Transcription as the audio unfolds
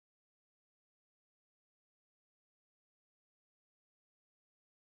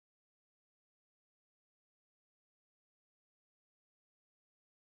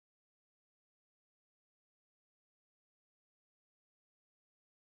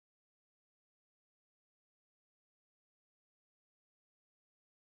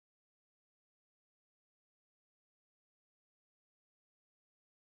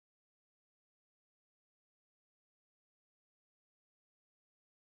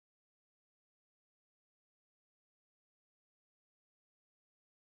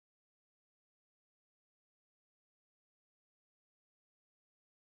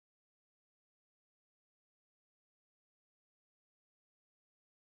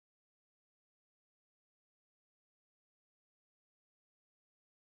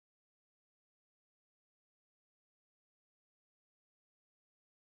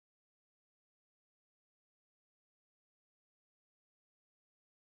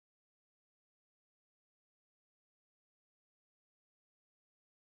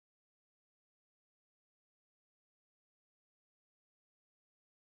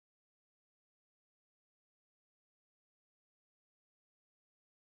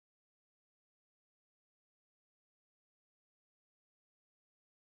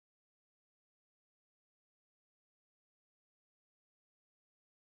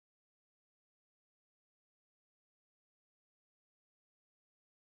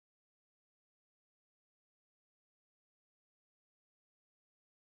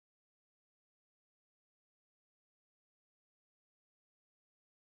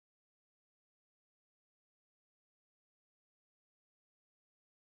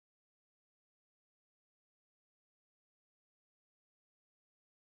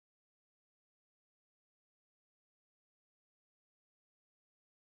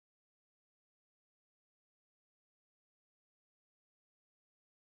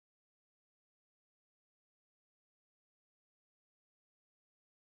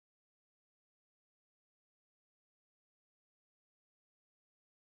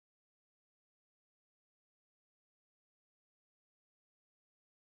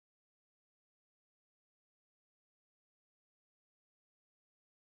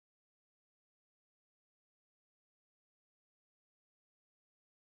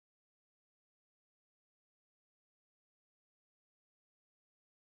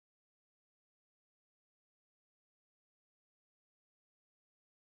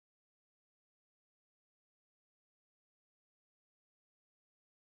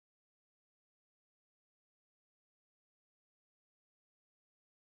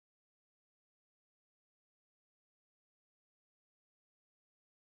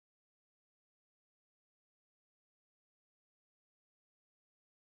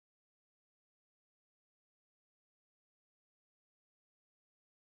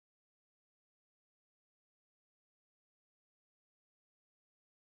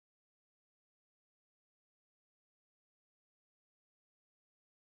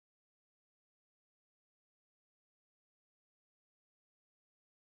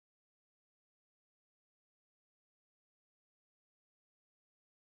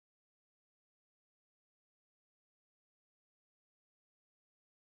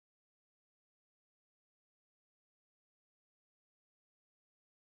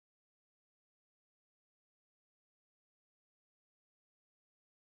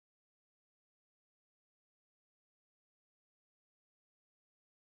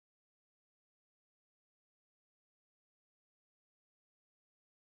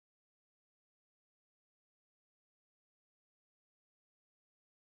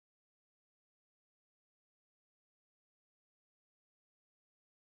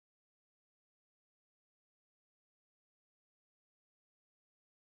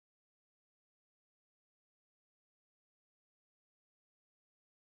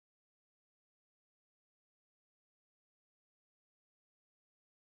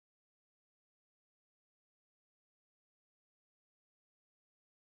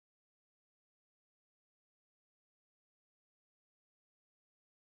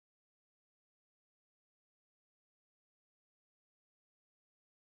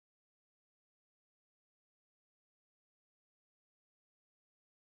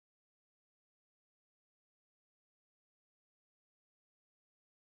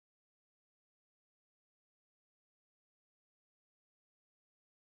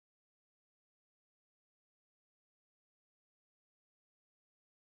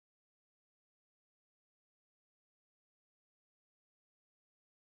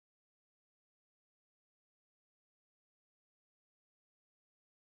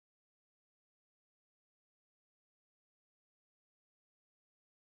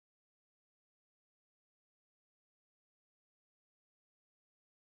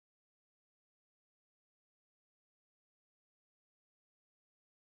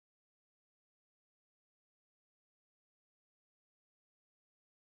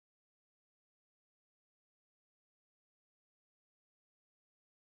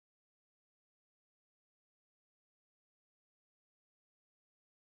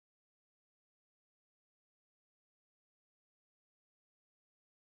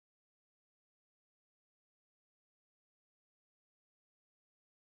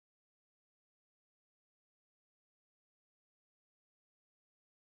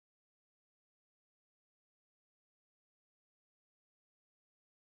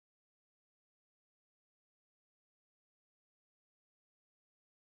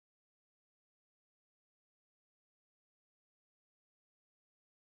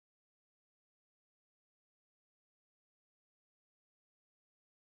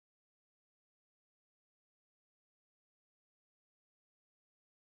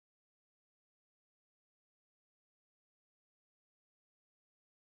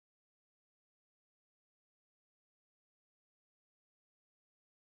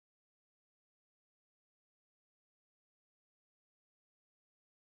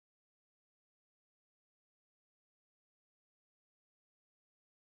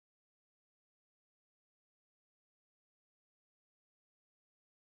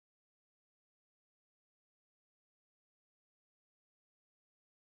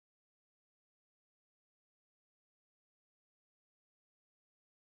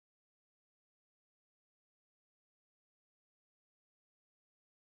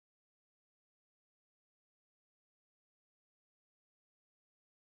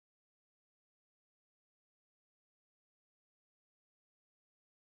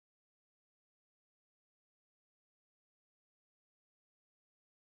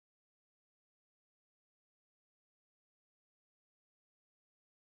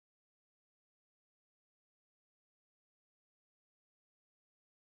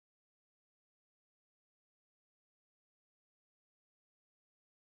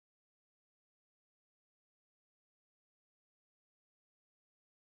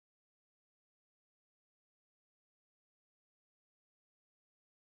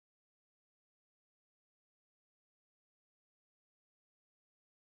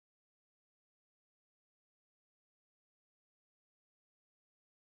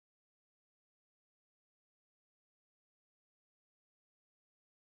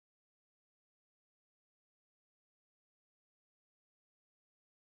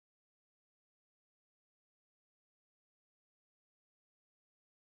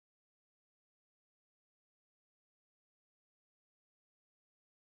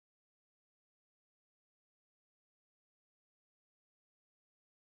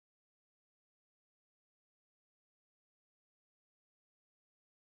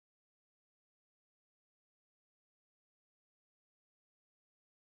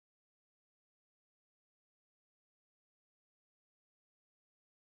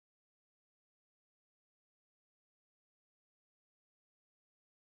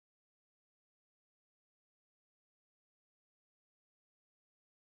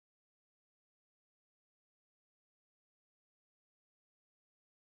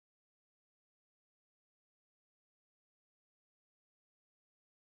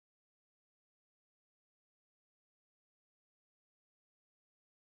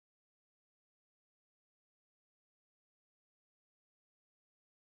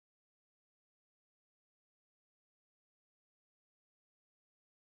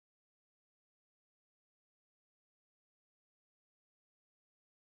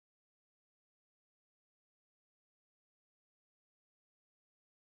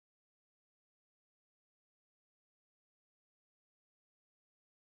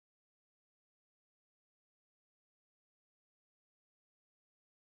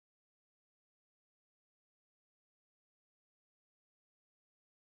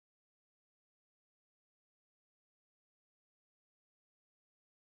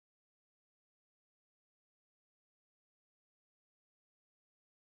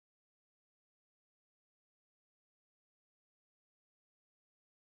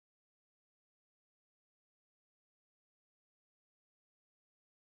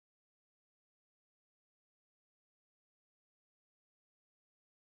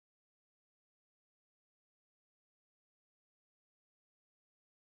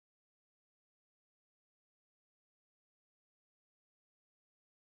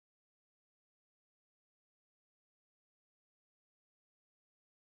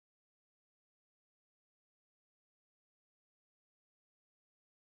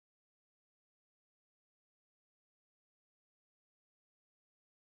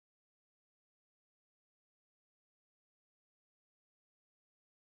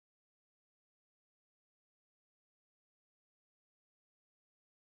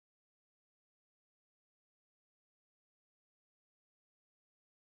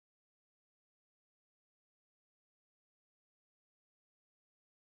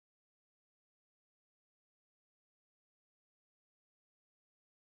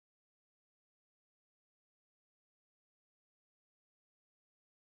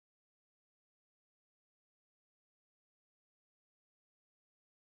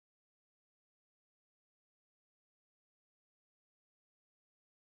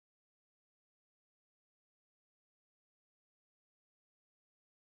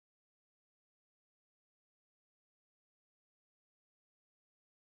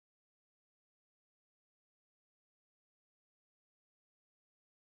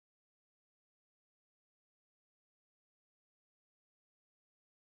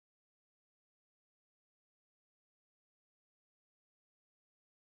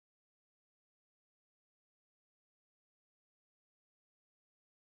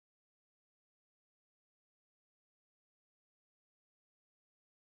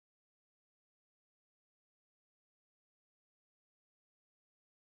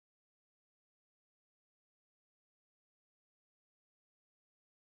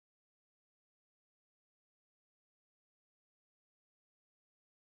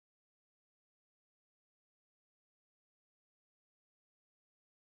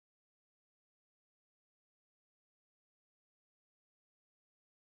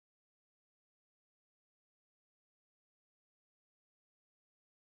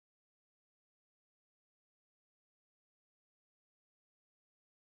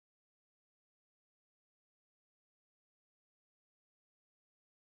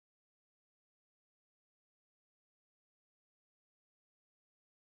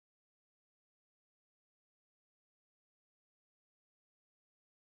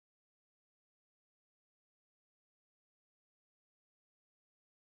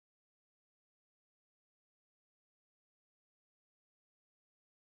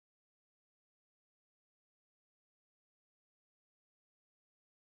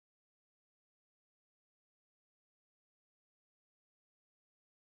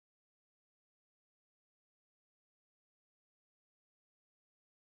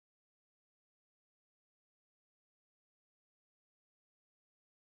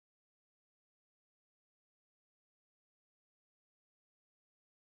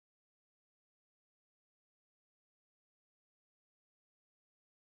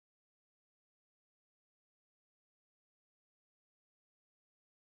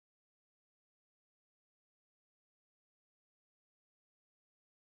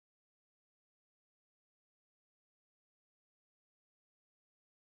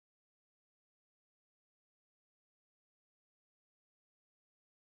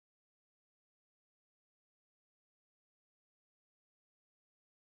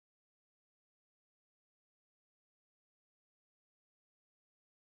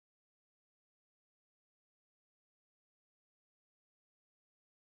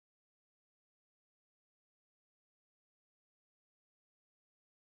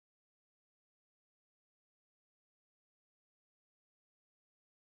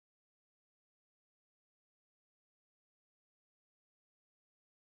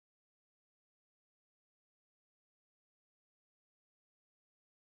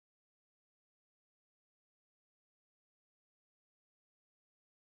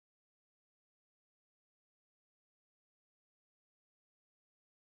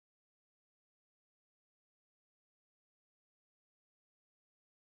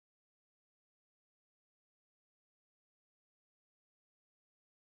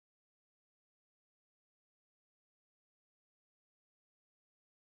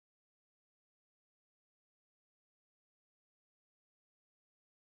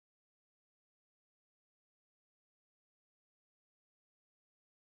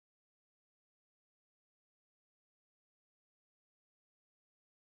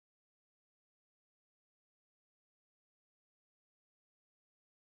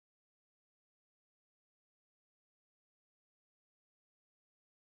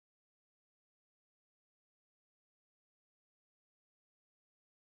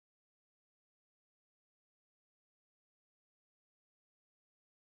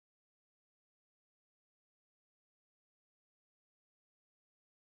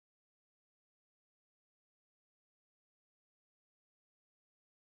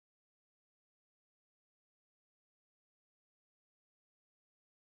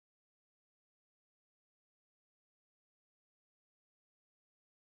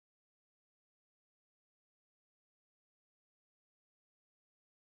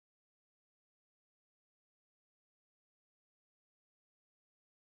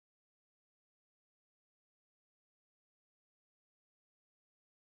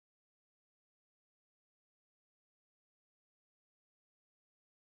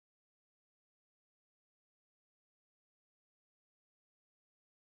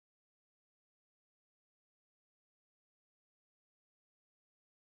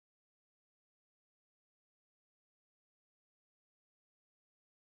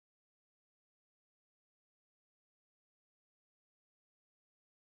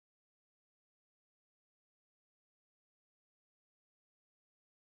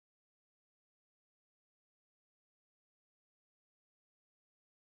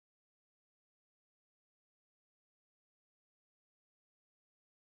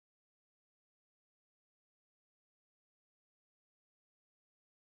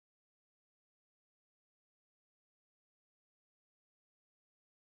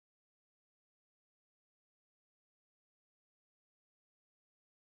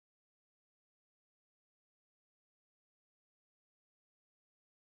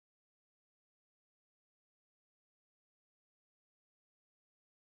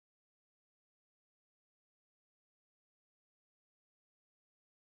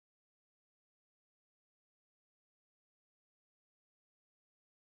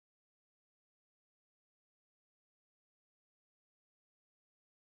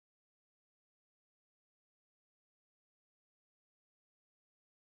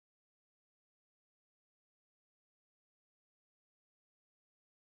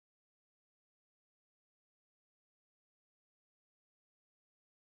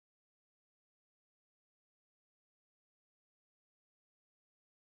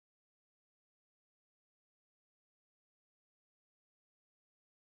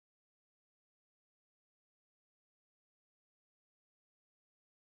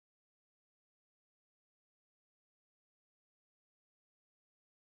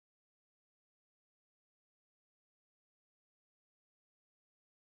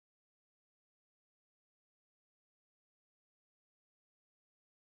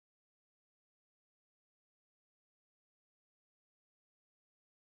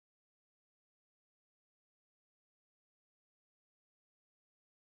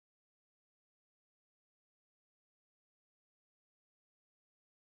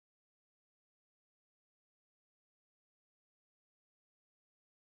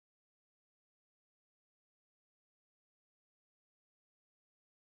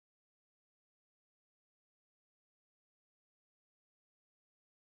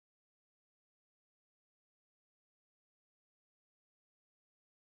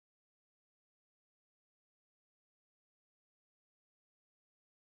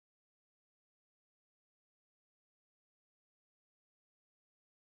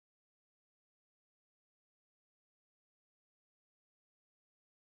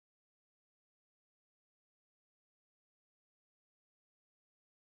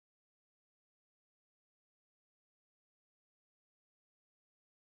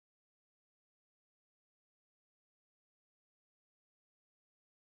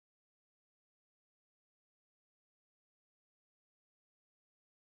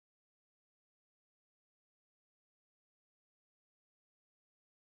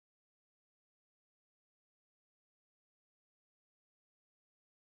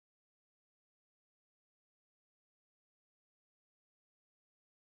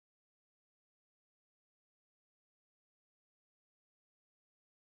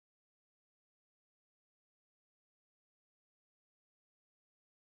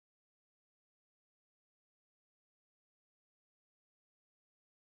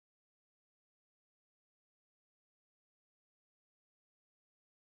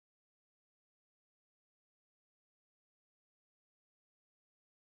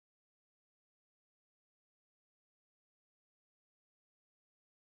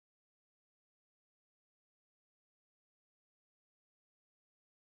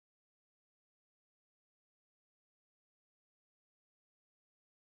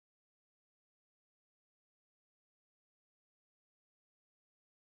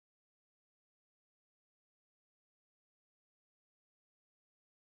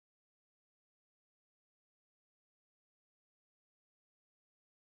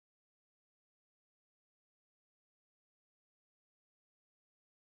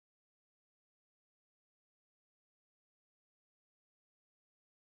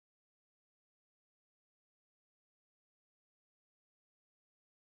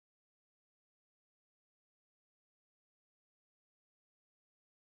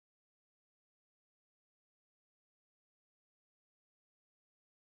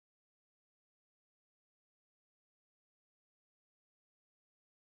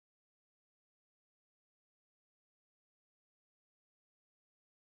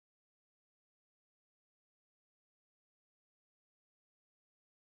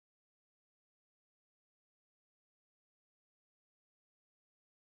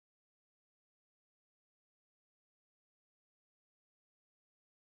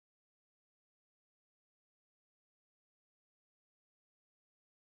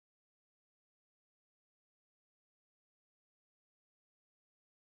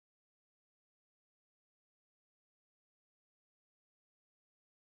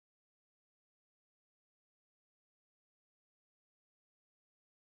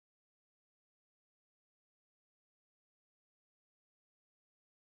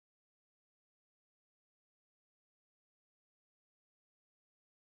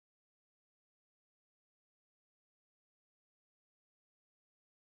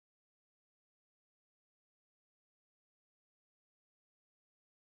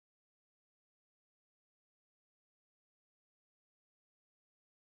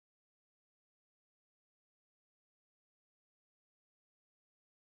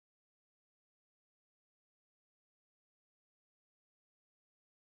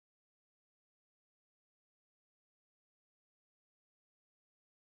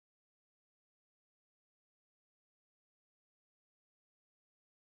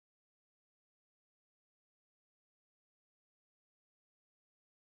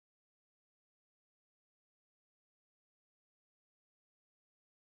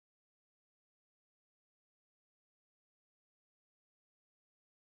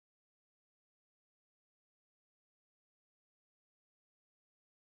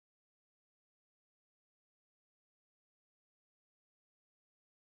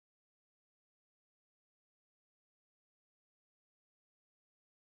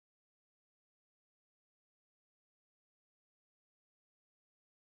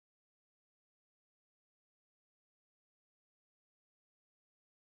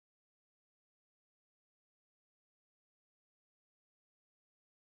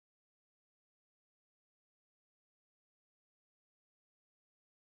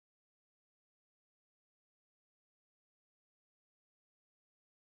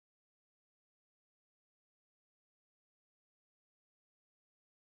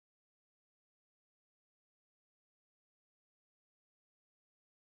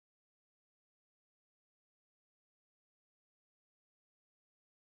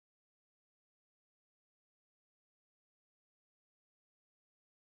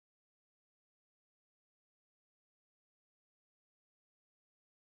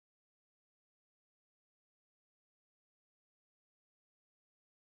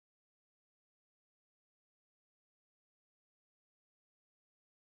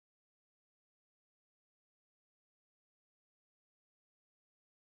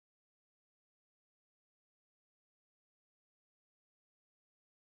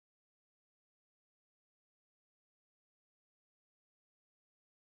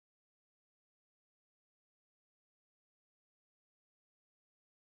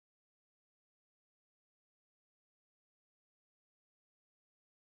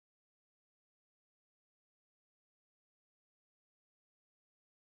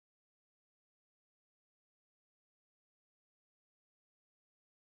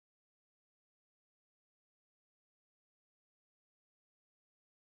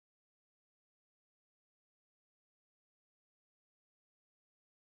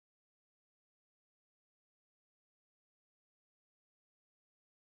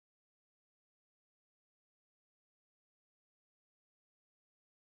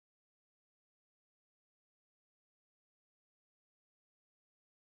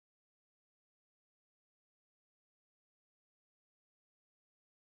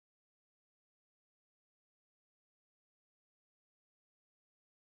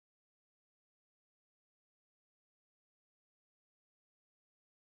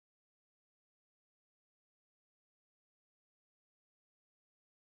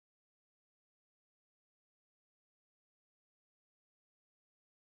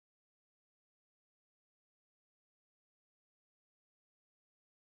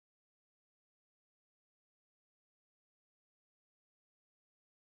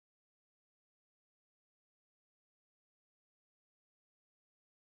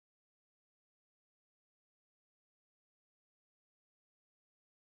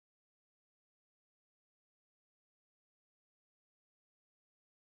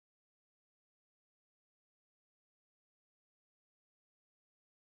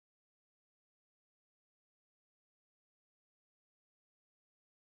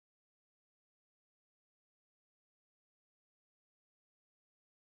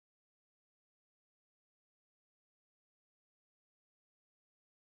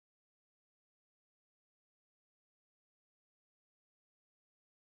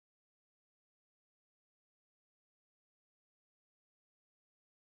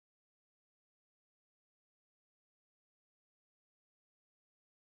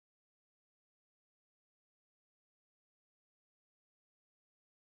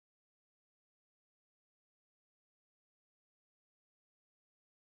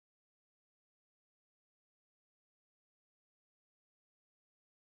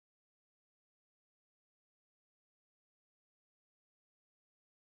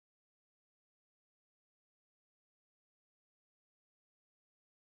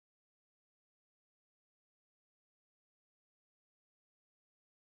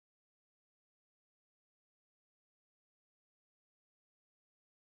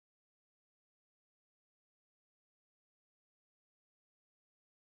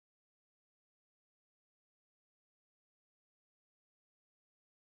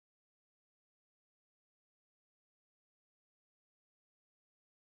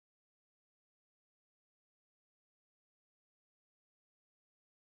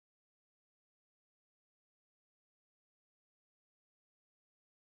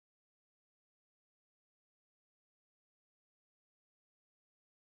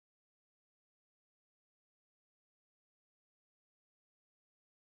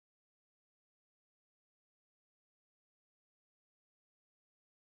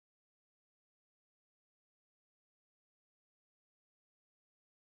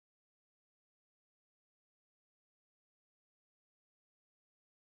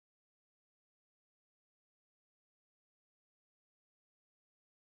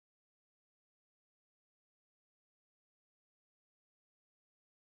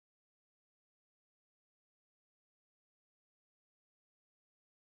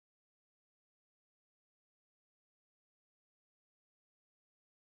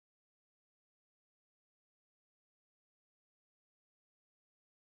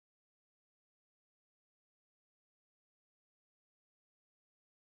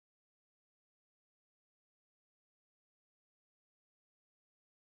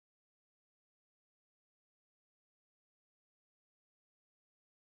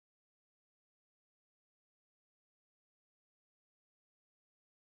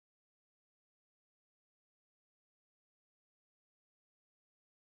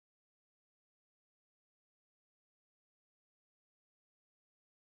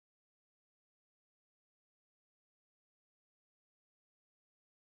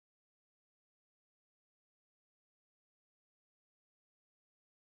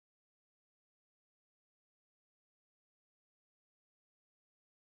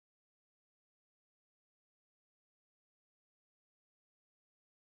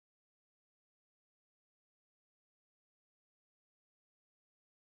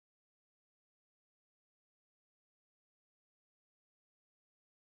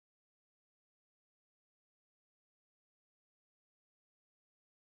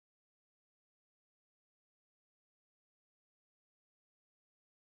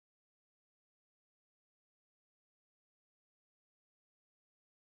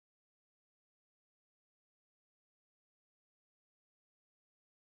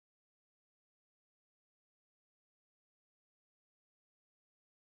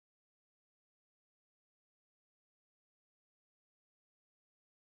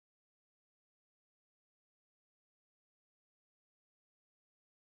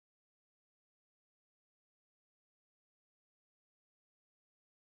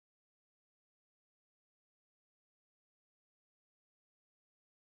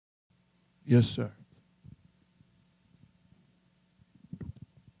Yes, sir.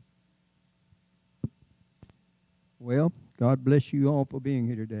 Well, God bless you all for being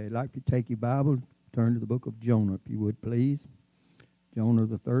here today. I'd like to take your Bible, turn to the book of Jonah, if you would, please. Jonah,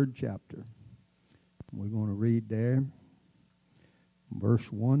 the 3rd chapter. We're going to read there,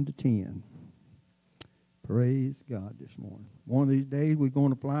 verse 1 to 10. Praise God this morning. One of these days, we're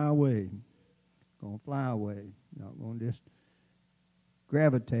going to fly away. Going to fly away. Not going to just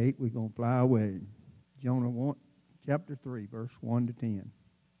gravitate. We're going to fly away. Jonah 1, chapter 3, verse 1 to 10.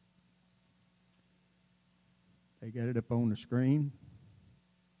 They got it up on the screen.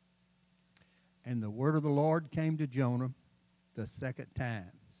 And the word of the Lord came to Jonah the 2nd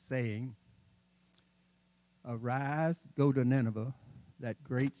time, saying, Arise, go to Nineveh, that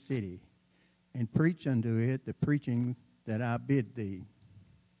great city, and preach unto it the preaching that I bid thee.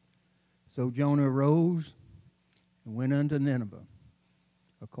 So Jonah arose and went unto Nineveh,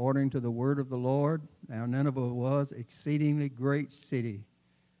 according to the word of the Lord. Now Nineveh was exceedingly great city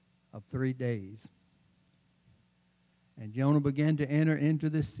of 3 days. And Jonah began to enter into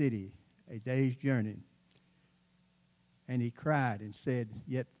the city, a day's journey. And he cried and said,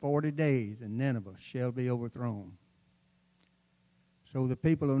 Yet 40 days, and Nineveh shall be overthrown. So the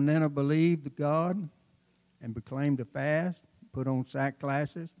people of Nineveh believed God and proclaimed a fast, put on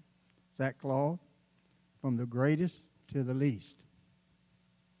sackcloth, from the greatest to the least.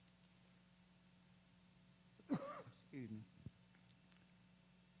 Excuse me.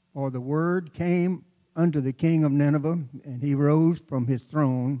 For the word came unto the king of Nineveh, and he rose from his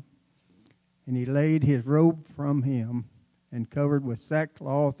throne, and he laid his robe from him, and covered with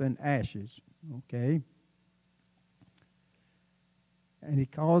sackcloth and ashes. Okay? And he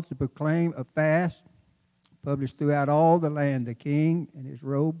caused to proclaim a fast, published throughout all the land, the king and his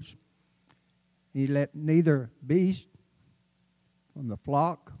robes. He let neither beast from the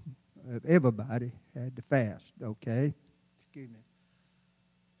flock of everybody had to fast. Okay? Excuse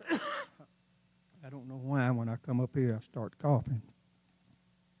me. I don't know why when I come up here I start coughing.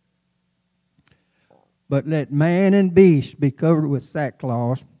 But let man and beast be covered with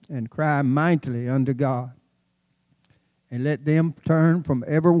sackcloth and cry mightily unto God. And let them turn from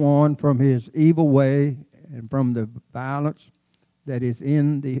every one from his evil way and from the violence that is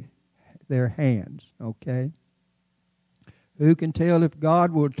in their hands. Okay? Who can tell if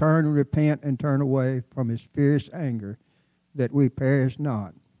God will turn and repent and turn away from his fierce anger, that we perish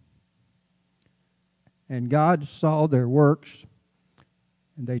not? And God saw their works,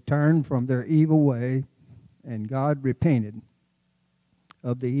 and they turned from their evil way, and God repented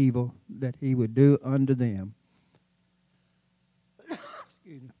of the evil that he would do unto them.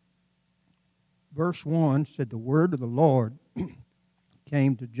 Excuse me. Verse 1 said, The word of the Lord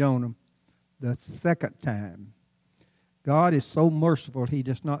came to Jonah the 2nd time. God is so merciful, he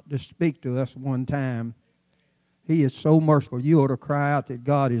does not just speak to us one time. He is so merciful. You ought to cry out that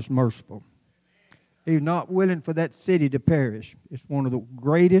God is merciful. He's not willing for that city to perish. It's one of the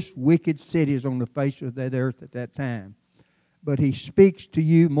greatest wicked cities on the face of that earth at that time. But he speaks to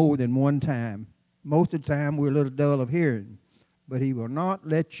you more than one time. Most of the time we're a little dull of hearing. But he will not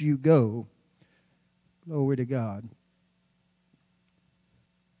let you go. Glory to God.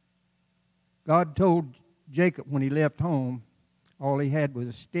 God told Jacob when he left home, all he had was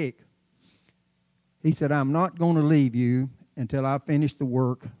a stick. He said, I'm not going to leave you until I finish the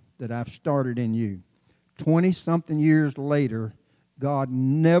work that I've started in you. 20-something years later, God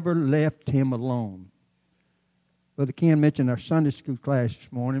never left him alone. Brother Ken mentioned our Sunday school class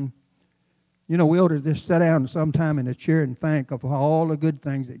this morning. You know, we ought to just sit down sometime in a chair and think of all the good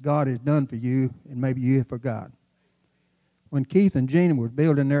things that God has done for you, and maybe you have forgotten. When Keith and Gina were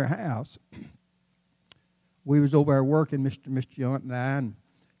building their house, we was over there working, Mr. Yount and I, and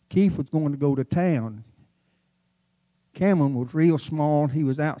Keith was going to go to town. Cameron was real small. He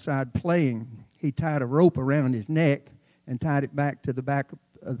was outside playing. He tied a rope around his neck and tied it back to the back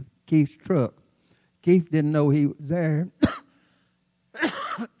of Keith's truck. Keith didn't know he was there.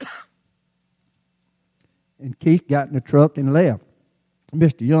 And Keith got in the truck and left.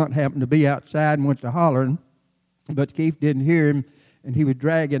 Mr. Yount happened to be outside and went to hollering, but Keith didn't hear him, and he was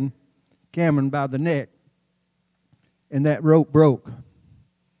dragging Cameron by the neck, and that rope broke.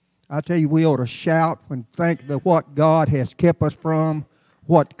 I tell you, we ought to shout and thank what God has kept us from,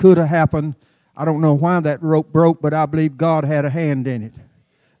 what could have happened. I don't know why that rope broke, but I believe God had a hand in it.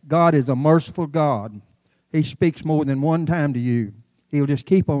 God is a merciful God. He speaks more than one time to you. He'll just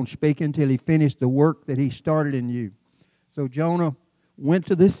keep on speaking until he finished the work that he started in you. So Jonah went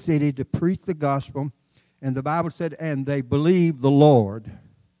to this city to preach the gospel, and the Bible said, and they believed the Lord.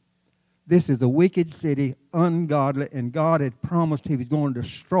 This is a wicked city, ungodly, and God had promised he was going to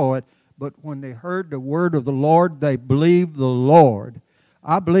destroy it, but when they heard the word of the Lord, they believed the Lord.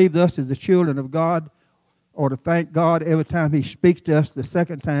 I believe us as the children of God, or to thank God every time He speaks to us the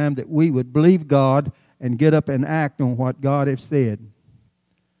second time, that we would believe God and get up and act on what God has said.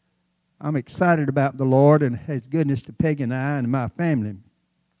 I'm excited about the Lord and His goodness to Peggy and I and my family.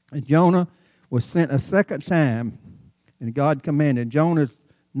 And Jonah was sent a second time, and God commanded. Jonah's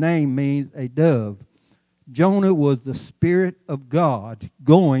name means a dove. Jonah was the Spirit of God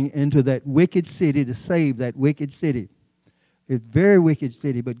going into that wicked city to save that wicked city. It's a very wicked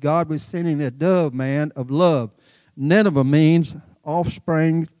city, but God was sending a dove, man, of love. Nineveh means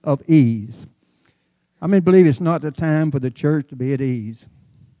offspring of ease. I mean, believe it's not the time for the church to be at ease.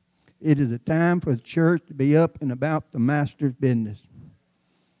 It is a time for the church to be up and about the Master's business.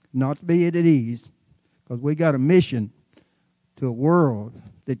 Not to be at ease, because we got a mission to a world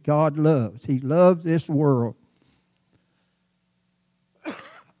that God loves. He loves this world. I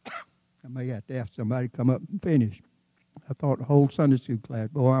may have to ask somebody to come up and finish. I thought the whole Sunday school class,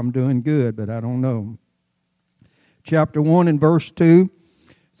 boy, I'm doing good, but I don't know. Chapter 1 and verse 2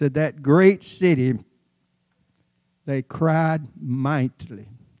 said, that great city, they cried mightily.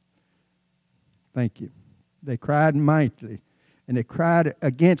 Thank you. They cried mightily, and they cried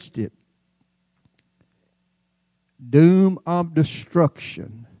against it. Doom of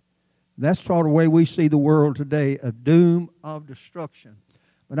destruction. That's sort of the way we see the world today, a doom of destruction.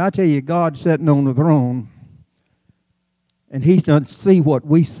 But I tell you, God's sitting on the throne, and He doesn't see what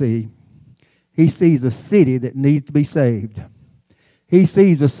we see. He sees a city that needs to be saved. He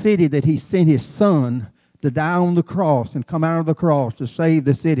sees a city that He sent His Son to die on the cross and come out of the cross to save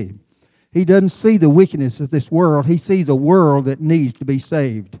the city. He doesn't see the wickedness of this world. He sees a world that needs to be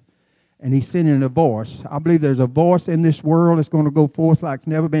saved. And He's sending a voice. I believe there's a voice in this world that's going to go forth like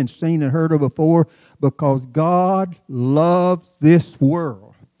never been seen and heard of before, because God loves this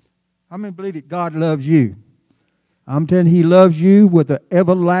world. How many believe it? God loves you. I'm telling you, He loves you with an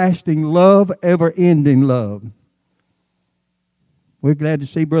everlasting love, ever-ending love. We're glad to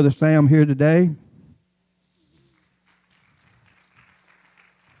see Brother Sam here today.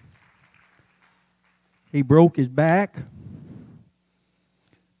 He broke his back.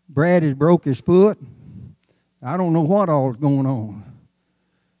 Brad has broke his foot. I don't know what all is going on.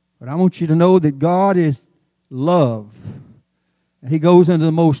 But I want you to know that God is love. And He goes into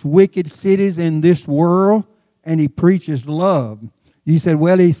the most wicked cities in this world, and He preaches love. You said,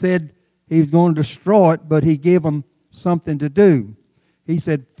 well, He said He was going to destroy it, but He gave them something to do. He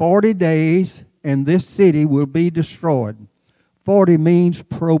said 40 days and this city will be destroyed. 40 means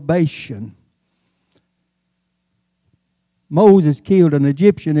probation. Moses killed an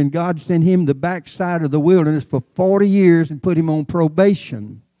Egyptian, and God sent him the backside of the wilderness for 40 years and put him on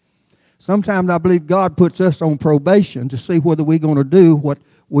probation. Sometimes I believe God puts us on probation to see whether we're going to do what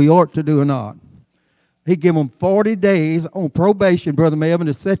we ought to do or not. He gave them 40 days on probation, Brother Melvin,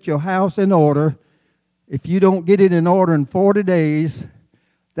 to set your house in order. If you don't get it in order in 40 days,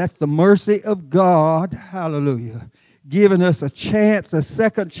 that's the mercy of God, hallelujah, giving us a chance, a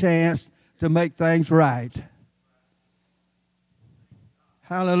second chance to make things right.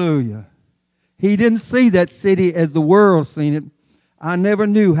 Hallelujah. He didn't see that city as the world seen it. I never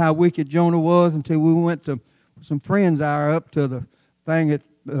knew how wicked Jonah was until we went to some friends are up to the thing at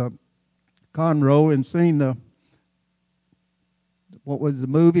Conroe and seen what was the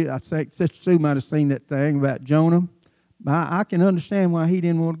movie? I think Sister Sue might have seen that thing about Jonah. I can understand why he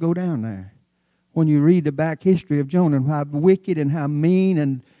didn't want to go down there. When you read the back history of Jonah and how wicked and how mean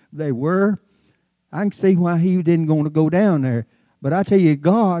and they were, I can see why he didn't want to go down there. But I tell you,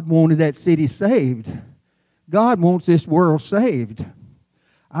 God wanted that city saved. God wants this world saved.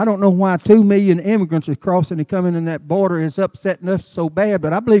 I don't know why 2 million immigrants are crossing and coming in that border is upsetting us so bad,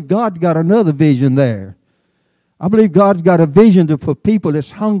 but I believe God's got another vision there. I believe God's got a vision for people that's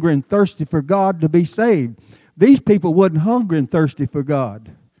hungry and thirsty for God to be saved. These people wasn't hungry and thirsty for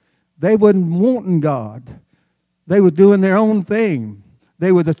God. They wasn't wanting God. They were doing their own thing.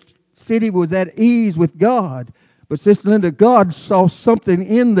 The city was at ease with God. But Sister Linda, God saw something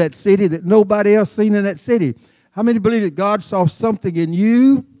in that city that nobody else seen in that city. How many believe that God saw something in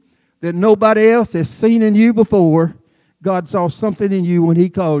you that nobody else has seen in you before? God saw something in you when He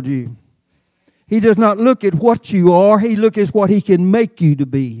called you. He does not look at what you are. He looks at what He can make you to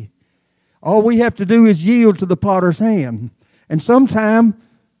be. All we have to do is yield to the potter's hand. And sometime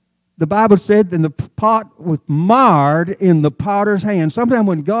the Bible said that the pot was marred in the potter's hand. Sometimes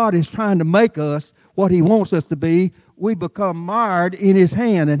when God is trying to make us what He wants us to be, we become marred in His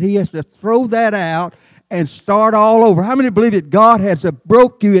hand, and He has to throw that out and start all over. How many believe that God has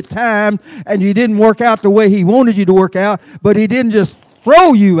broke you at times and you didn't work out the way He wanted you to work out, but He didn't just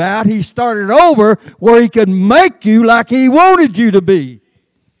throw you out. He started over where he could make you like he wanted you to be.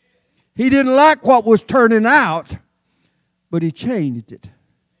 He didn't like what was turning out, but he changed it.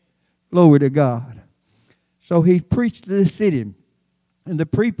 Glory to God. So he preached to the city. And the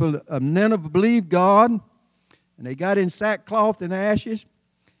people of Nineveh believed God. And they got in sackcloth and ashes.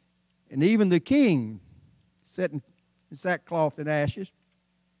 And even the king sat in sackcloth and ashes.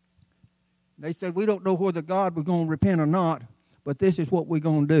 They said, we don't know whether God was going to repent or not, but this is what we're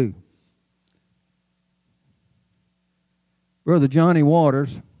going to do. Brother Johnny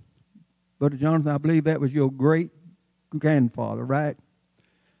Waters, Brother Jonathan, I believe that was your great-grandfather, right?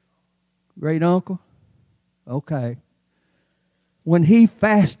 Great-uncle? Okay. When he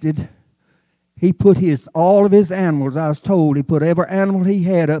fasted, he put all of his animals, I was told, he put every animal he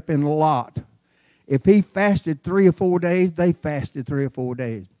had up in a lot. If he fasted 3 or 4 days, they fasted 3 or 4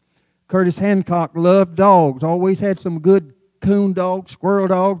 days. Curtis Hancock loved dogs, always had some good coon dogs, squirrel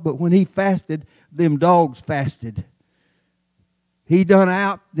dogs, but when he fasted, them dogs fasted. He done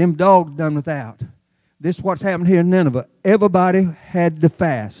out, them dogs done without. This is what's happened here in Nineveh. Everybody had to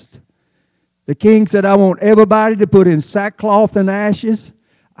fast. The king said, I want everybody to put in sackcloth and ashes.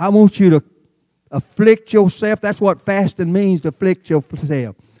 I want you to afflict yourself. That's what fasting means, to afflict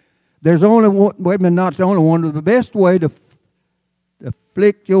yourself. There's only one, wait a minute, not the only one. The best way to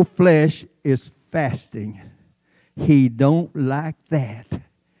afflict your flesh is fasting. He don't like that.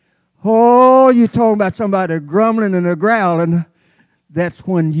 Oh, you're talking about somebody grumbling and growling. That's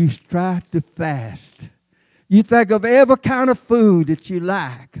when you try to fast. You think of every kind of food that you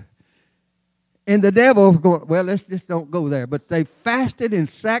like. And the devil's going, well, let's just don't go there. But they fasted in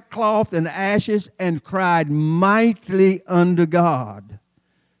sackcloth and ashes and cried mightily unto God.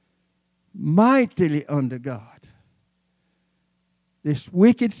 Mightily unto God. This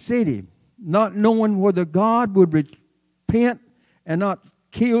wicked city, not knowing whether God would repent and not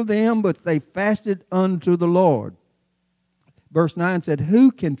kill them, but they fasted unto the Lord. Verse 9 said,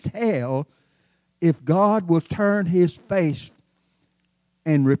 who can tell if God will turn his face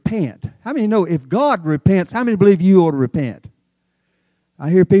and repent? How many know if God repents, how many believe you ought to repent? I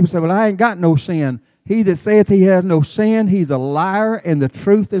hear people say, well, I ain't got no sin. He that saith he has no sin, he's a liar, and the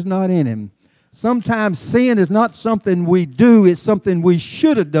truth is not in him. Sometimes sin is not something we do, it's something we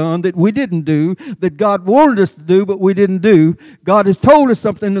should have done that we didn't do, that God wanted us to do, but we didn't do. God has told us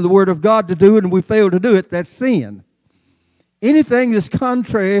something in the Word of God to do, and we failed to do it. That's sin. Anything that's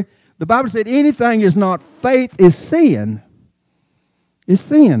contrary, the Bible said anything is not faith is sin. It's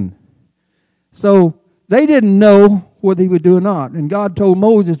sin. So they didn't know whether he would do or not. And God told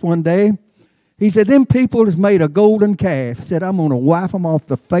Moses one day, he said, them people has made a golden calf. He said, I'm going to wipe them off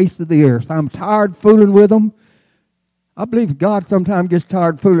the face of the earth. I'm tired fooling with them. I believe God sometimes gets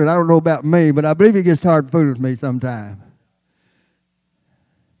tired fooling. I don't know about me, but I believe he gets tired fooling with me sometimes.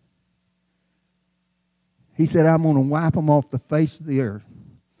 He said, I'm going to wipe them off the face of the earth.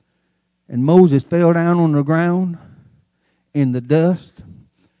 And Moses fell down on the ground in the dust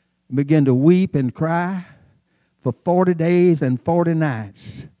and began to weep and cry for 40 days and 40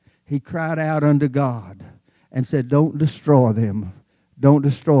 nights. He cried out unto God and said, don't destroy them. Don't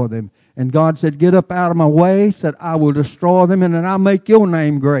destroy them. And God said, get up out of my way. Said, I will destroy them and then I'll make your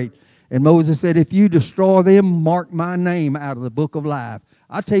name great. And Moses said, if you destroy them, mark my name out of the book of life.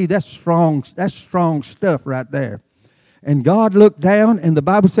 I tell you, that's strong stuff right there. And God looked down, and the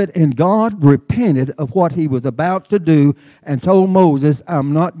Bible said, and God repented of what he was about to do and told Moses,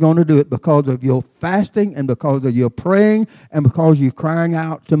 I'm not going to do it because of your fasting and because of your praying and because you're crying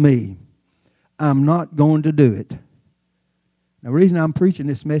out to me. I'm not going to do it. Now, the reason I'm preaching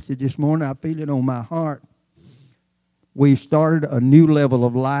this message this morning, I feel it on my heart. We've started a new level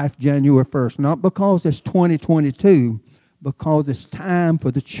of life January 1st, not because it's 2022, because it's time for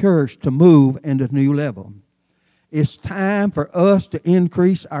the church to move into a new level. It's time for us to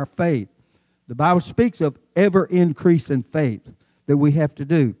increase our faith. The Bible speaks of ever increasing faith that we have to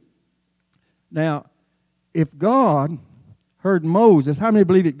do. Now, if God heard Moses, how many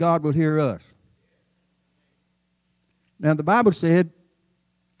believe that God will hear us? Now, the Bible said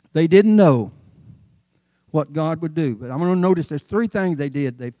they didn't know what God would do. But I'm going to notice there's 3 things they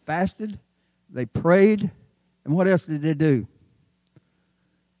did. They fasted, they prayed, and what else did they do?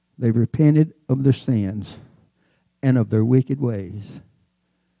 They repented of their sins and of their wicked ways.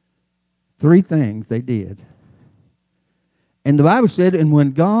 3 things they did. And the Bible said, and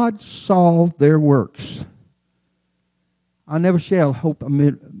when God saw their works, I never shall hope, I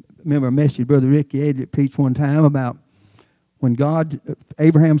remember a message Brother Ricky Edliott preached one time about when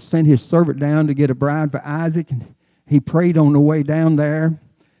Abraham sent his servant down to get a bride for Isaac, and he prayed on the way down there,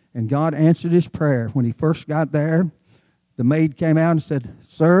 and God answered his prayer. When he first got there, the maid came out and said,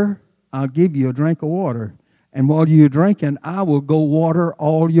 "Sir, I'll give you a drink of water. And while you're drinking, I will go water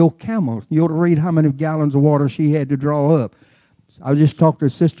all your camels." You ought to read how many gallons of water she had to draw up. I just talked to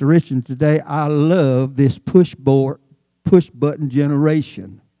Sister Richard today. I love this push button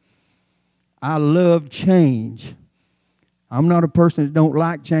generation. I love change. I'm not a person that don't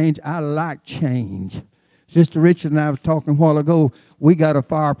like change. I like change. Sister Richard and I was talking a while ago. We got a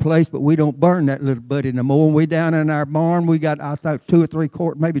fireplace, but we don't burn that little buddy no more. We down in our barn, we got, I thought, 2 or 3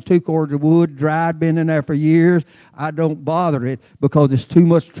 cords, maybe 2 cords of wood, dried, been in there for years. I don't bother it because it's too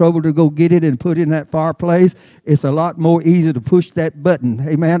much trouble to go get it and put it in that fireplace. It's a lot more easy to push that button.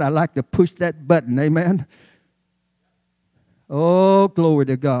 Amen. I like to push that button. Amen. Oh, glory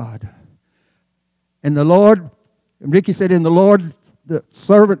to God. And the Lord, Ricky said, in the Lord, the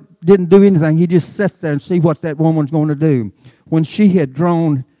servant didn't do anything. He just sat there and see what that woman's going to do. When she had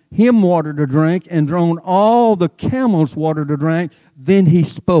drawn him water to drink and drawn all the camels water to drink, then he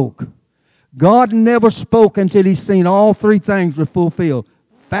spoke. God never spoke until he's seen all 3 things were fulfilled: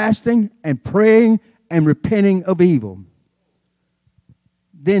 fasting and praying and repenting of evil.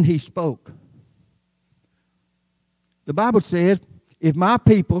 Then he spoke. The Bible says, if my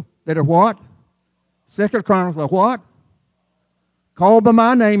people that are what? 2 Chronicles are what? Call by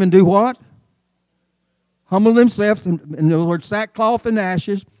my name and do what? Humble themselves, in other words, sackcloth and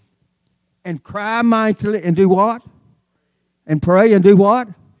ashes, and cry mightily and do what? And pray and do what?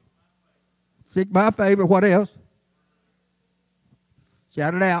 Seek my favor. What else?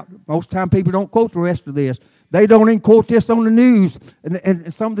 Shout it out. Most time people don't quote the rest of this. They don't even quote this on the news,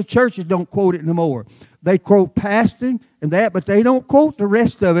 and some of the churches don't quote it no more. They quote fasting and that, but they don't quote the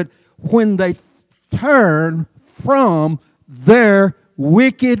rest of it when they turn from their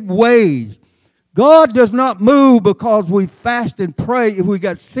wicked ways. God does not move because we fast and pray. If we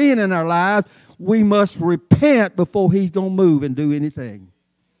got sin in our lives, we must repent before he's going to move and do anything.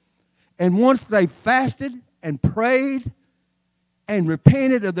 And once they fasted and prayed and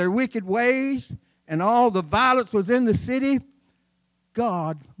repented of their wicked ways and all the violence was in the city,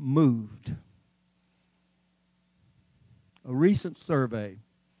 God moved. A recent survey,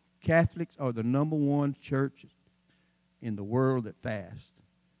 Catholics are the number 1 church in the world that fast.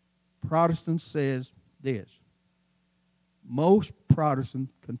 Protestants says this. Most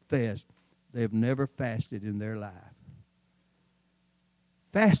Protestants confess they have never fasted in their life.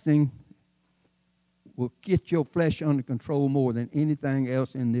 Fasting will get your flesh under control more than anything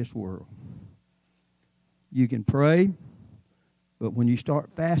else in this world. You can pray, but when you start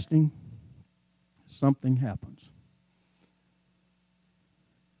fasting, something happens.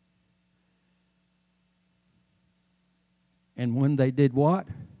 And when they did what?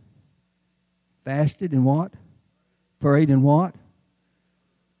 Fasted and what? Prayed and what?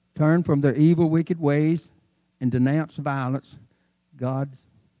 Turned from their evil, wicked ways and denounced violence. God.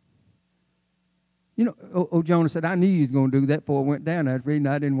 You know, Jonah said, I knew you was going to do that before I went down. That's the reason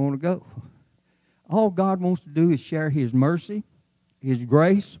I didn't want to go. All God wants to do is share his mercy, his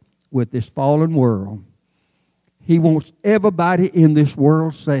grace with this fallen world. He wants everybody in this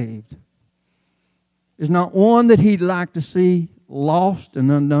world saved. There's not one that he'd like to see lost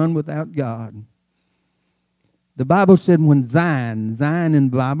and undone without God. The Bible said when Zion in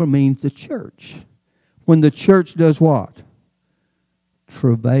the Bible means the church. When the church does what?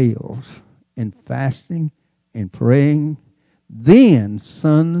 Travails in fasting and praying, then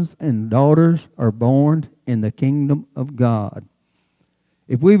sons and daughters are born in the kingdom of God.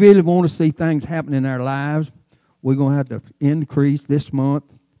 If we really want to see things happen in our lives, we're going to have to increase this month,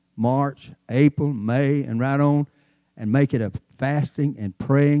 March, April, May, and right on, and make it a fasting and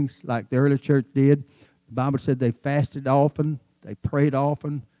praying like the early church did. The Bible said they fasted often, they prayed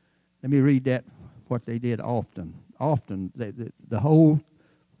often. Let me read that, what they did often. Often, the whole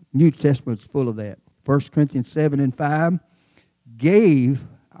New Testament is full of that. 1 Corinthians 7:5, gave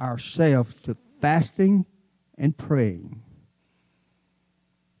ourselves to fasting and praying.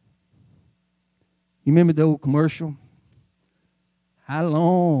 You remember the old commercial? How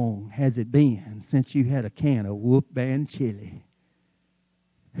long has it been since you had a can of Wolf Band chili?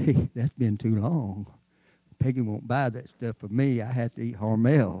 Hey, that's been too long. Peggy won't buy that stuff for me. I have to eat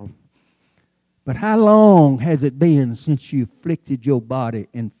Hormel. But how long has it been since you afflicted your body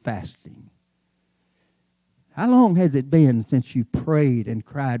in fasting? How long has it been since you prayed and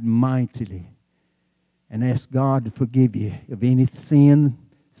cried mightily and asked God to forgive you of any sin,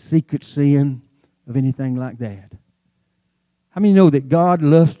 secret sin, of anything like that? How many know that God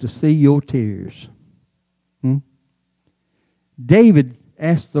loves to see your tears? David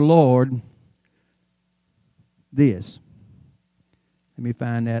asked the Lord this. Let me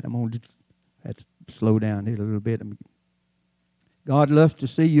find that. I'm going to have to slow down here a little bit. God loves to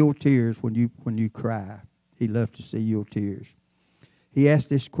see your tears when you cry. He loves to see your tears. He asked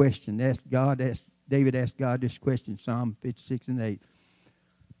this question. David asked God this question, Psalm 56 and 8.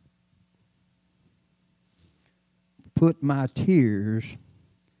 Put my tears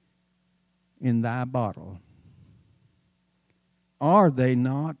in thy bottle. Are they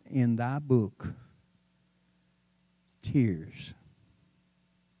not in thy book? Tears.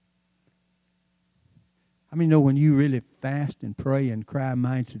 I mean, when you really fast and pray and cry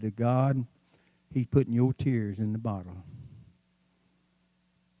mindfully to God, He's putting your tears in the bottle.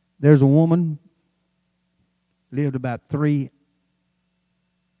 There's a woman, lived about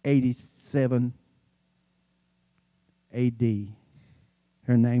 387 A.D.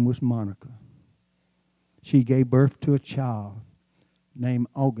 Her name was Monica. She gave birth to a child named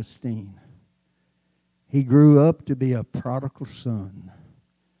Augustine. He grew up to be a prodigal son.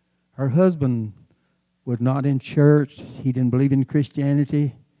 Her husband was not in church. He didn't believe in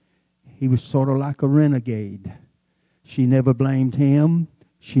Christianity. He was sort of like a renegade. She never blamed him.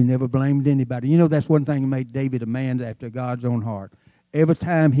 She never blamed anybody. You know, that's one thing that made David a man after God's own heart. Every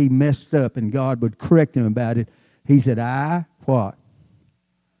time he messed up and God would correct him about it, he said, I, what?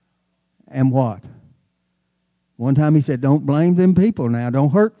 And what? One time he said, don't blame them people now.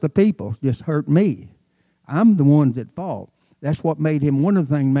 Don't hurt the people. Just hurt me. I'm the ones at fault. That's what made him, one of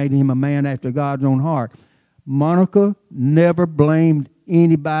the things made him a man after God's own heart. Monica never blamed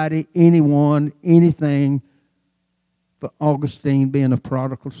anybody, anyone, anything for Augustine being a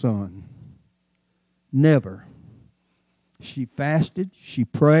prodigal son. Never. She fasted. She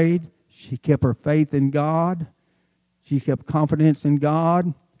prayed. She kept her faith in God. She kept confidence in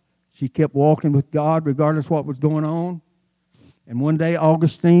God. She kept walking with God regardless of what was going on. And one day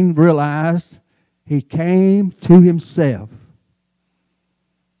Augustine realized he came to himself.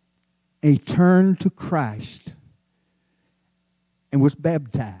 He turned to Christ and was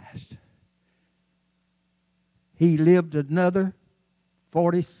baptized. He lived another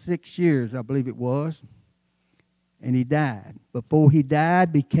 46 years, I believe it was, and he died. Before he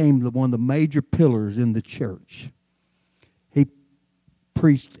died, became one of the major pillars in the church. He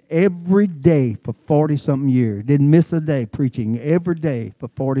preached every day for 40-something years. Didn't miss a day preaching every day for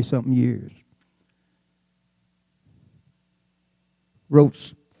 40-something years.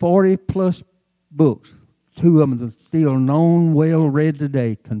 Wrote 40-plus books. 2 of them are still known, well read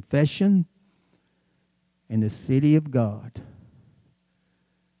today. Confession and The City of God.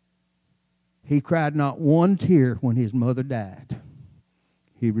 He cried not one tear when his mother died.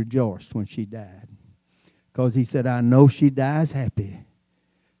 He rejoiced when she died. Because he said, I know she dies happy.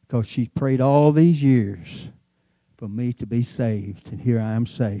 Because she prayed all these years for me to be saved. And here I am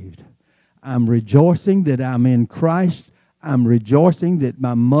saved. I'm rejoicing that I'm in Christ. I'm rejoicing that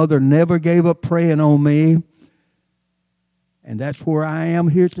my mother never gave up praying on me. And that's where I am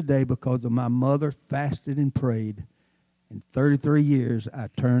here today because of my mother fasted and prayed. In 33 years, I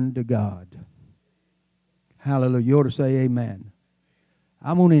turned to God. Hallelujah. You ought to say amen.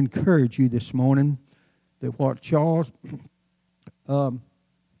 I'm going to encourage you this morning that what Charles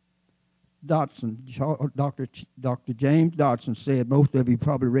Dodson, Dr. James Dodson said, most of you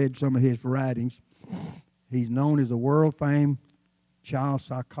probably read some of his writings. He's known as a world-famed child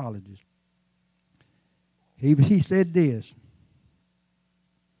psychologist. He said this,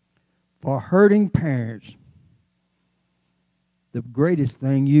 for hurting parents, the greatest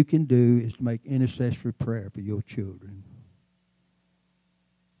thing you can do is to make intercessory prayer for your children.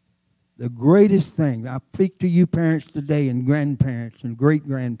 The greatest thing, I speak to you parents today and grandparents and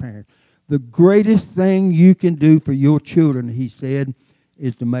great-grandparents, the greatest thing you can do for your children, he said,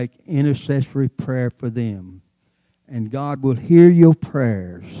 is to make intercessory prayer for them. And God will hear your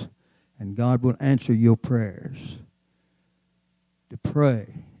prayers, and God will answer your prayers. To pray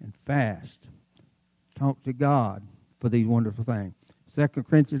and fast, talk to God for these wonderful things. 2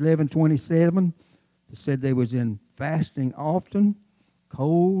 Corinthians 11:27 said they was in fasting often,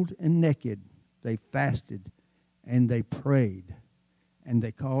 cold and naked. They fasted and they prayed and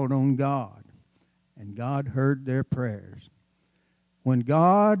they called on God, and God heard their prayers. When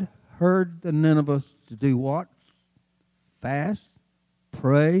God heard the Ninevites to do what? Fast,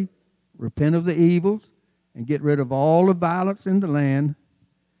 pray, repent of the evils, and get rid of all the violence in the land,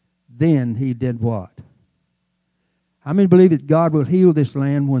 then he did what? How many believe that God will heal this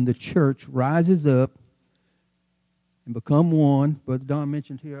land when the church rises up and become one? Brother Don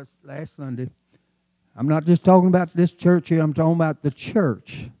mentioned here last Sunday. I'm not just talking about this church here. I'm talking about the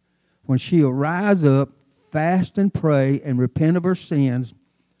church. When she'll rise up, fast and pray, and repent of her sins,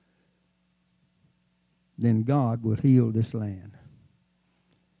 then God will heal this land.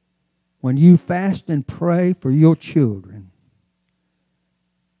 When you fast and pray for your children,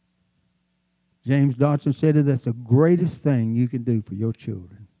 James Dodson said that that's the greatest thing you can do for your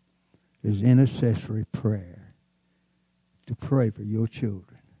children is intercessory prayer, to pray for your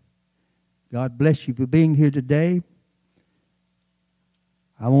children. God bless you for being here today.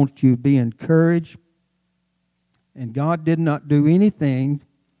 I want you to be encouraged. And God did not do anything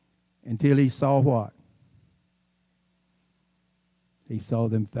until he saw what? He saw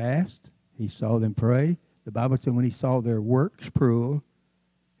them fast. He saw them pray. The Bible said when he saw their works prove,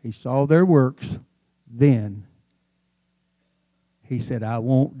 he saw their works, then he said, I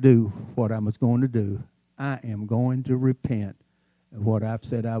won't do what I was going to do. I am going to repent of what I've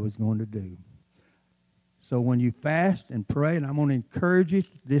said I was going to do. So when you fast and pray, and I'm going to encourage you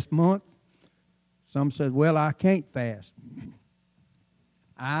this month, some said, well, I can't fast.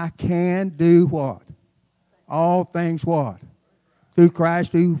 I can do what? All things what? Through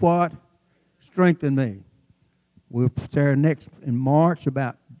Christ who what? Strengthen me. We'll share next in March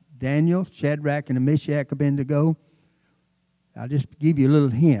about Daniel, Shadrach, and Meshach, Abednego. I'll just give you a little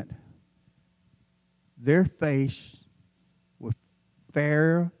hint. Their face was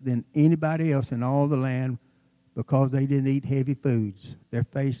fairer than anybody else in all the land because they didn't eat heavy foods. Their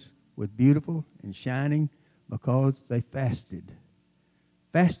face was beautiful and shining because they fasted.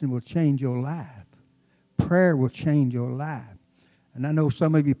 Fasting will change your life. Prayer will change your life. And I know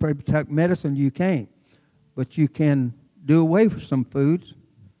some of you probably take medicine, you can't. But you can do away with some foods.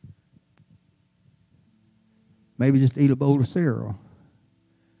 Maybe just eat a bowl of cereal.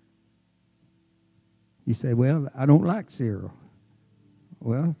 You say, well, I don't like cereal.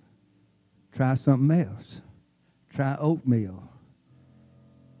 Well, try something else. Try oatmeal.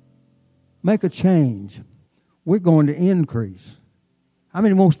 Make a change. We're going to increase. How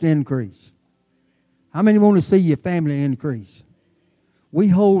many wants to increase? How many want to see your family increase? We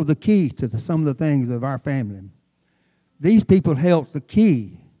hold the key to some of the things of our family. These people held the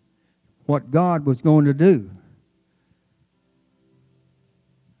key, what God was going to do.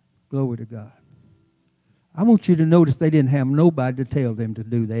 Glory to God. I want you to notice they didn't have nobody to tell them to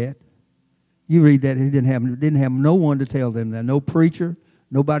do that. You read that, they didn't have no one to tell them that. No preacher,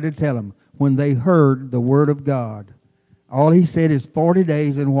 nobody to tell them. When they heard the word of God, all he said is 40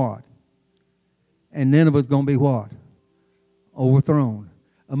 days and what? And Nineveh's going to be what? Overthrown.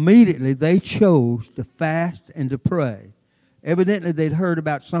 Immediately they chose to fast and to pray. Evidently they'd heard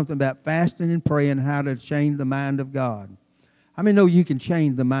about something about fasting and praying and how to change the mind of God. How many know you can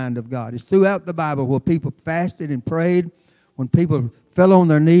change the mind of God? It's throughout the Bible where people fasted and prayed. When people fell on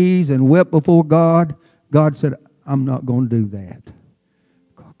their knees and wept before God, God said, I'm not going to do that.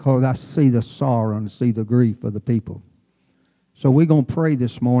 Because I see the sorrow and see the grief of the people. So we're going to pray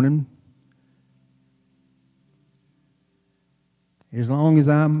this morning. Peter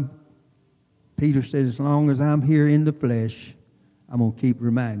said, as long as I'm here in the flesh, I'm going to keep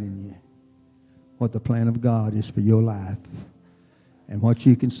reminding you what the plan of God is for your life and what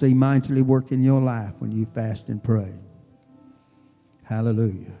you can see mightily work in your life when you fast and pray.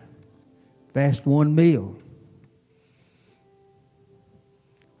 Hallelujah. Fast one meal.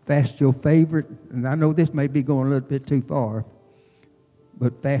 Fast your favorite, and I know this may be going a little bit too far,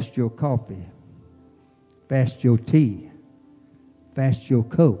 but fast your coffee. Fast your tea. Fast your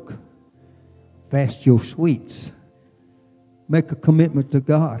Coke. Fast your sweets. Make a commitment to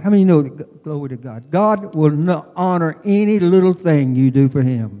God. How many know that, glory to God? God will not honor any little thing you do for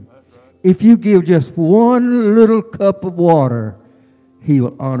him. Right. If you give just one little cup of water, he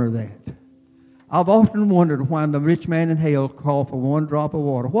will honor that. I've often wondered why the rich man in hell called for one drop of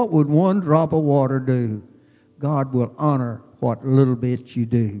water. What would one drop of water do? God will honor what little bit you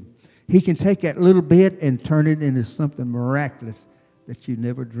do. He can take that little bit and turn it into something miraculous that you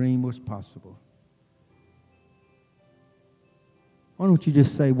never dreamed was possible. Why don't you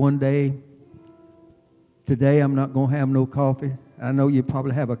just say one day, today I'm not going to have no coffee. I know you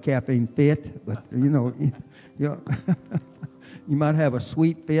probably have a caffeine fit, but you might have a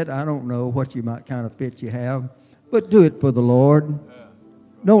sweet fit. I don't know what kind of fit you have, but do it for the Lord.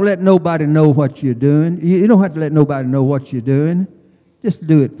 Don't let nobody know what you're doing. You don't have to let nobody know what you're doing. Just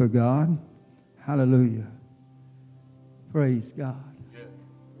do it for God. Hallelujah. Praise God.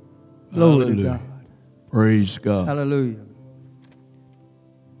 Glory to God. Praise God. Hallelujah.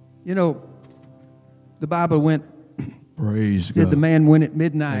 You know, the Bible said the man went at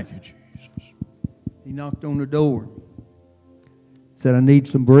midnight. Thank you, Jesus. He knocked on the door. Said, I need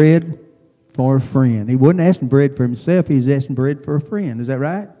some bread for a friend. He wasn't asking bread for himself. He was asking bread for a friend. Is that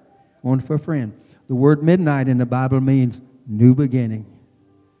right? One for a friend. The word midnight in the Bible means new beginning.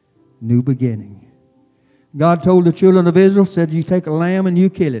 New beginning. God told the children of Israel, said, you take a lamb and you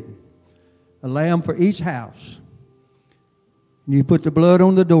kill it. A lamb for each house. And you put the blood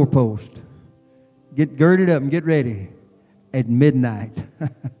on the doorpost. Get girded up and get ready. At midnight.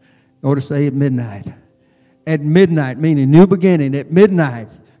 Or to say at midnight. At midnight, meaning new beginning. At midnight,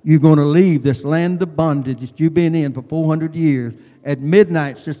 you're going to leave this land of bondage that you've been in for 400 years. At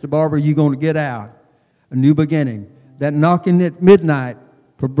midnight, Sister Barbara, you're going to get out. A new beginning. That knocking at midnight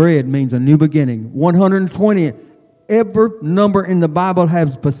for bread means a new beginning. 120. Every number in the Bible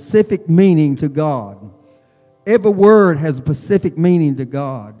has specific meaning to God. Every word has a specific meaning to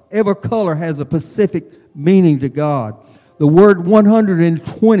God. Every color has a specific meaning to God. The word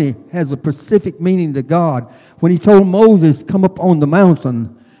 120 has a specific meaning to God. When he told Moses, come up on the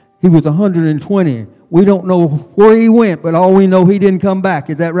mountain, he was 120. We don't know where he went, but all we know, he didn't come back.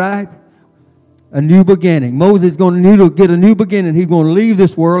 Is that right? A new beginning. Moses is going to need to get a new beginning. He's going to leave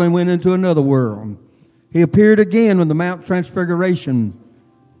this world and went into another world. He appeared again on the Mount Transfiguration.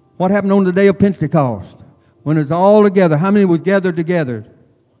 What happened on the day of Pentecost? When it's all together. How many was gathered together?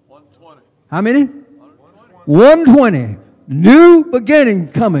 120. How many? 120. New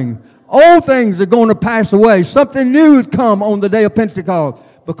beginning coming. All things are going to pass away. Something new has come on the day of Pentecost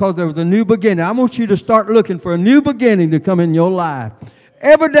because there was a new beginning. I want you to start looking for a new beginning to come in your life.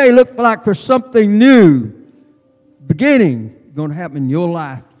 Every day look like for something new. Beginning going to happen in your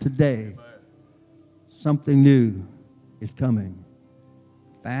life today. Something new is coming.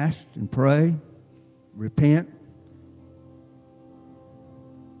 Fast and pray. Repent.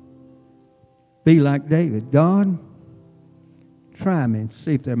 Be like David. God, try me and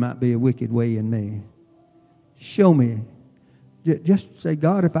see if there might be a wicked way in me. Show me. Just say,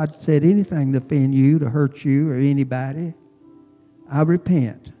 God, if I said anything to offend you, to hurt you or anybody, I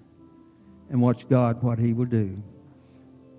repent. And watch God what he will do.